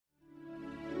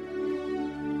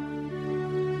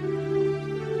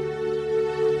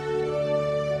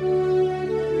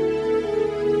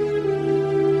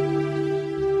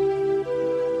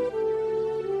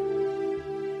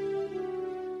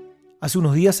Hace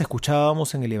unos días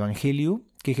escuchábamos en el Evangelio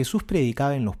que Jesús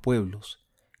predicaba en los pueblos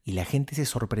y la gente se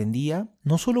sorprendía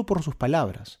no solo por sus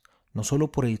palabras, no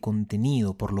solo por el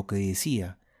contenido, por lo que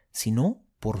decía, sino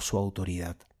por su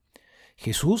autoridad.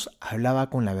 Jesús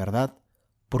hablaba con la verdad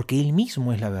porque Él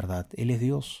mismo es la verdad, Él es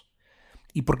Dios.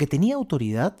 Y porque tenía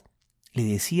autoridad, le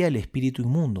decía al espíritu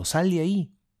inmundo, sal de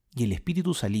ahí, y el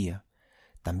espíritu salía.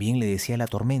 También le decía a la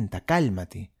tormenta,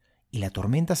 cálmate, y la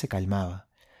tormenta se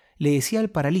calmaba. Le decía al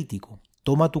paralítico,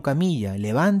 toma tu camilla,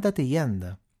 levántate y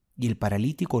anda, y el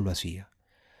paralítico lo hacía.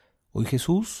 Hoy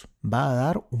Jesús va a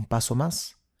dar un paso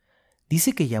más.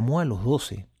 Dice que llamó a los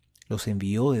 12, los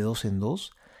envió de 2 en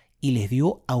 2 y les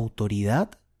dio autoridad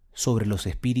sobre los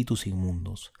espíritus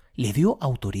inmundos. Les dio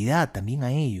autoridad también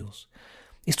a ellos.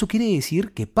 Esto quiere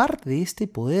decir que parte de este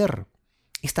poder,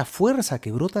 esta fuerza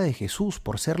que brota de Jesús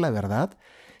por ser la verdad,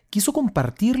 quiso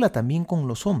compartirla también con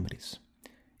los hombres.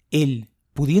 Él,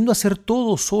 pudiendo hacer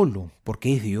todo solo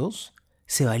porque es Dios,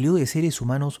 se valió de seres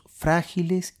humanos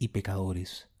frágiles y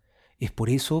pecadores. Es por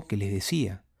eso que les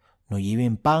decía, no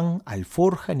lleven pan,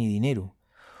 alforja ni dinero,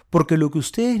 porque lo que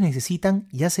ustedes necesitan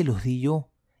ya se los di yo.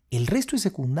 El resto es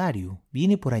secundario,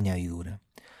 viene por añadidura.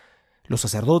 Los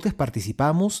sacerdotes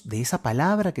participamos de esa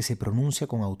palabra que se pronuncia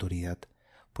con autoridad.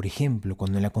 Por ejemplo,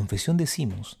 cuando en la confesión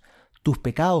decimos, tus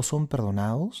pecados son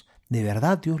perdonados, de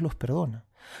verdad Dios los perdona.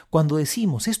 Cuando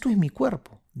decimos, esto es mi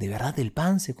cuerpo, de verdad el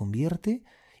pan se convierte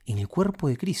en el cuerpo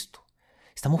de Cristo.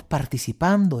 Estamos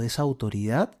participando de esa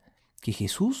autoridad que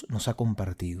Jesús nos ha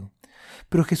compartido.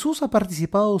 Pero Jesús ha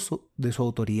participado de su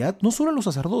autoridad no solo a los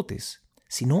sacerdotes,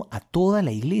 sino a toda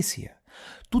la iglesia.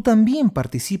 Tú también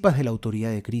participas de la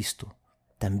autoridad de Cristo.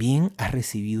 También has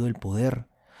recibido el poder.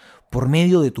 Por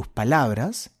medio de tus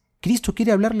palabras, Cristo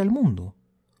quiere hablarle al mundo.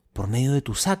 Por medio de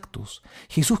tus actos,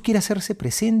 Jesús quiere hacerse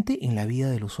presente en la vida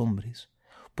de los hombres.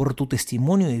 Por tu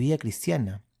testimonio de vida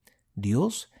cristiana,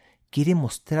 Dios quiere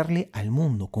mostrarle al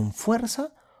mundo con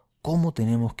fuerza cómo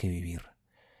tenemos que vivir.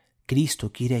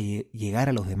 Cristo quiere llegar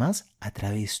a los demás a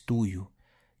través tuyo.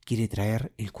 Quiere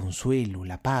traer el consuelo,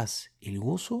 la paz, el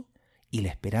gozo y la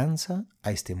esperanza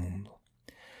a este mundo.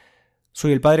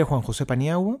 Soy el Padre Juan José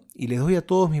Paniagua y les doy a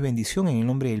todos mi bendición en el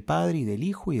nombre del Padre y del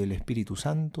Hijo y del Espíritu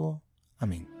Santo.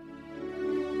 Amén.